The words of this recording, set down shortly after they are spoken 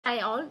Hi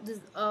all,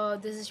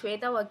 this is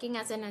Shweta working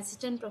as an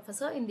assistant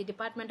professor in the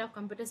Department of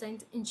Computer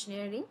Science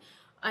Engineering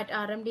at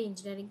RMD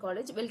Engineering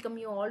College. Welcome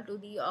you all to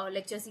the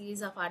lecture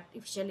series of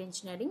Artificial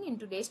Engineering. In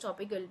today's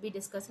topic, we'll be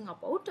discussing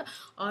about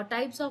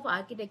types of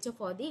architecture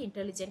for the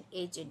intelligent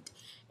agent.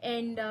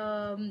 And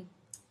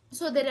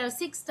so there are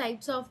six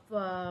types of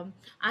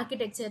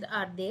architecture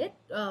are there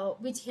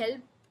which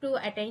help to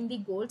attain the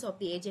goals of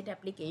the agent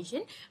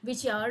application,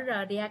 which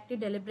are reactive,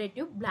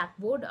 deliberative,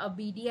 blackboard,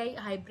 BDI,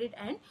 hybrid,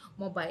 and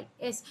mobile.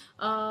 Yes,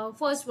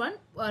 first one,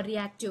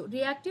 reactive.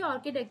 Reactive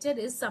architecture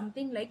is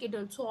something like it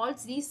will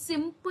solve the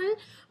simple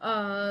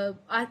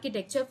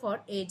architecture for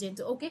agents.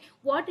 Okay,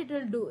 what it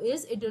will do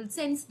is it will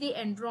sense the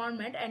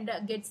environment and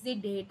gets the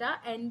data,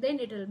 and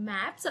then it will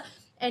maps,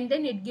 and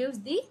then it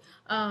gives the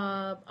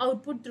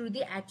output through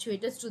the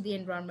actuators to the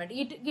environment.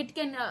 It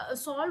can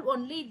solve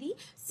only the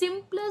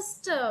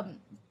simplest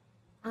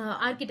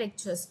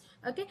architectures.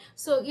 Okay,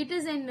 so it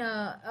is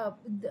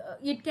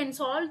it can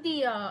solve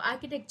the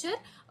architecture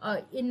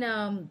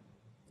in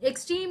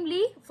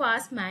extremely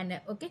fast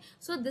manner. Okay,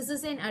 so this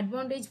is an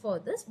advantage for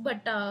this,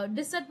 but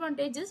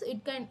disadvantages,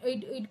 it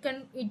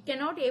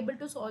cannot able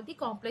to solve the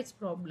complex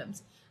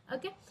problems.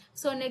 Okay,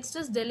 so next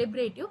is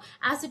deliberative.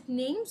 As it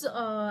names,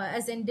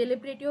 as in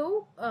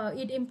deliberative,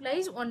 it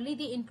implies only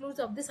the includes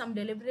of the some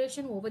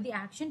deliberation over the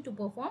action to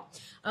perform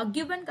a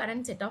given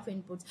current set of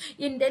inputs.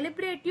 In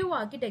deliberative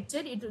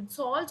architecture, it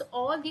solves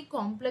all the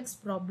complex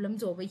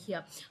problems over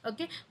here.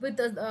 Okay, with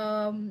the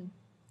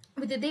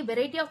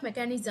variety of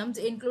mechanisms,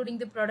 including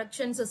the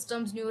production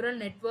systems, neural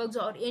networks,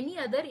 or any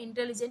other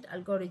intelligent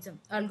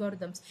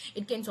algorithms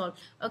it can solve.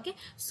 Okay,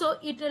 so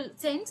it will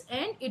sense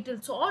and it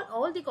will solve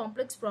all the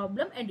complex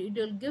problem, and it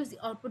will give the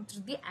output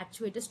through the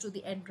actuators to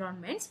the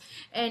environments.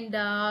 And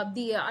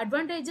the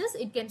advantages,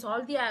 it can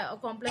solve the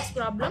complex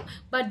problem,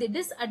 but the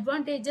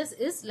disadvantages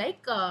is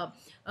like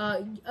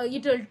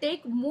it will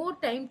take more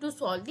time to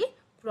solve the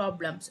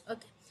problems.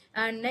 Okay,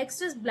 and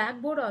next is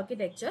blackboard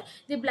architecture.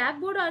 The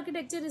blackboard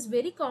architecture is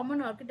very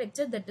common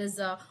architecture that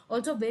is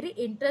also very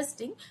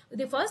interesting.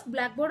 The first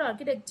blackboard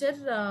architecture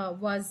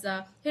was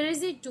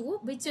Heresy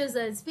 2, which is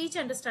a speech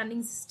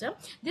understanding system.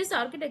 This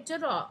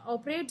architecture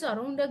operates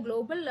around a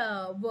global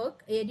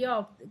work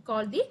area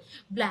called the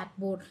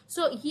blackboard.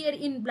 So here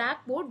in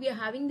blackboard, we are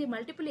having the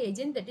multiple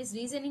agent, that is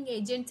reasoning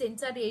agent,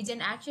 sensor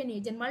agent, action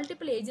agent.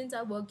 Multiple agents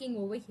are working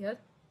over here.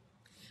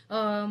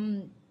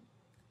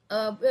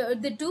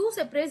 The two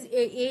separate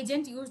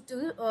agents used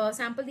to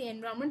sample the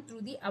environment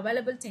through the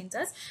available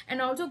sensors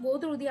and also go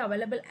through the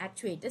available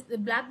actuators. The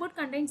blackboard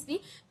contains the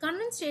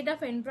current state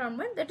of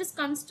environment that is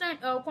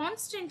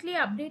constantly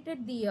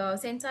updated the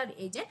sensor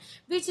agent,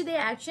 which the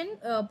action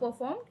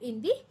performed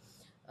in the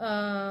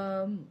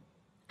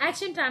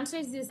action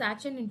translates this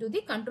action into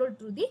the control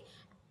through the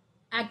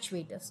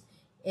actuators.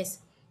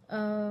 Yes.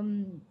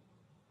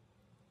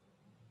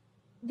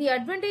 The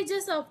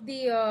advantages of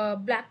the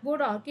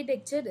blackboard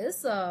architecture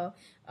is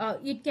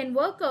it can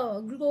work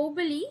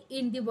globally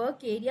in the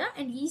work area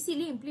and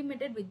easily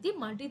implemented with the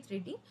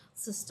multi-threading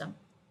system.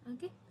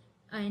 Okay,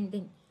 and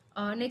then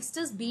next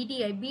is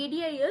BDI.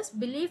 BDI is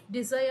belief,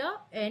 desire,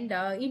 and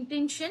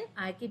intention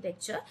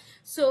architecture.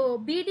 So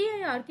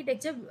BDI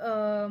architecture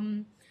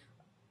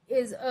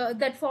is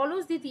that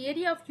follows the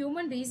theory of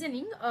human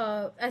reasoning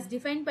as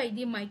defined by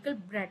the Michael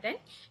Bratton.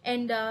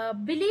 And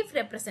belief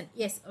represents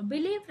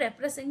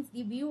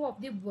the view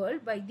of the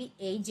world by the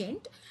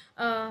agent.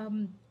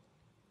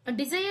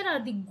 Desire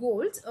are the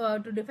goals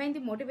to define the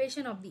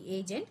motivation of the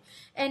agent,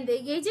 and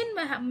the agent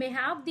may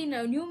have the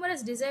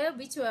numerous desire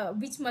which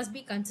must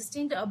be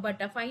consistent,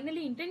 but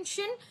finally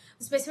intention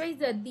specifies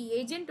that the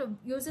agent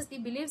uses the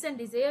beliefs and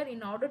desire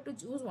in order to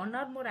choose one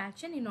or more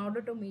action in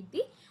order to meet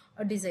the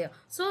desire.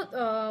 So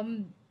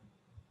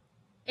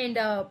and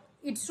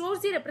it shows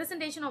the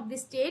representation of the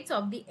states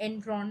of the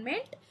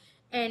environment,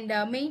 and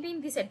maintain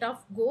the set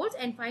of goals,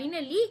 and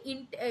finally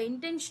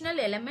intentional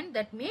element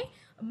that may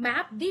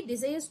map the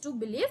desires to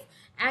belief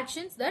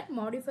actions that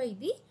modify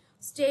the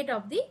state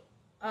of the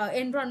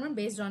environment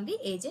based on the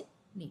agent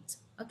needs.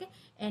 Okay,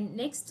 and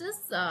next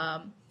is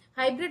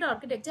hybrid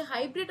architecture.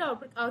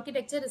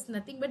 Architecture is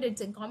nothing but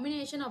it's a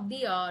combination of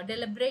the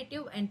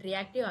deliberative and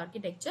reactive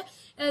architecture.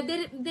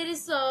 There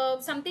is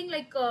something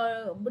like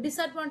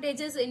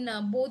disadvantages in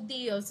both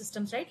the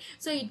systems, right?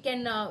 So it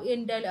can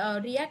in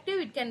reactive,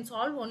 it can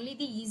solve only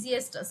the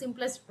easiest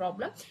simplest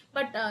problem,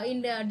 but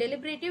in the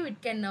deliberative, it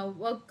can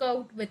work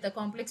out with a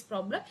complex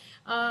problem.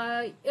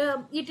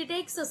 It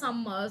takes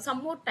some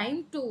more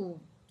time to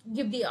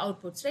give the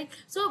outputs, right?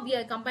 So we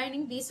are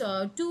combining these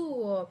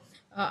two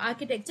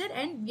architecture,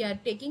 and we are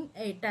taking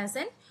it as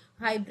an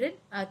hybrid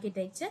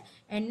architecture.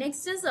 And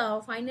next is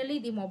finally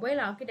the mobile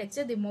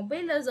architecture. The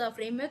mobile is a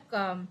framework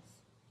that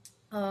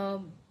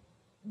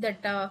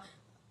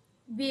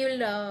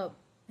will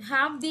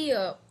have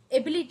the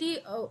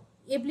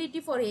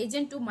ability for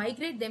agent to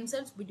migrate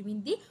themselves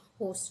between the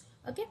hosts.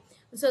 Okay,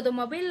 so the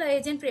mobile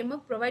agent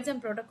framework provides a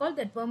protocol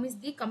that permits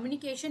the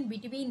communication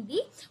between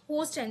the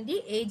host and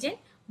the agent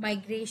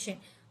migration.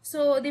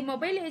 So the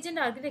mobile agent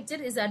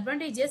architecture is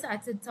advantageous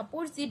as it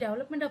supports the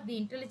development of the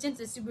intelligence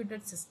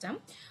distributed system,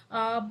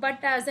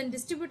 but as a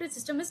distributed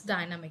system is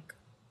dynamic.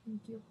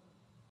 Thank you.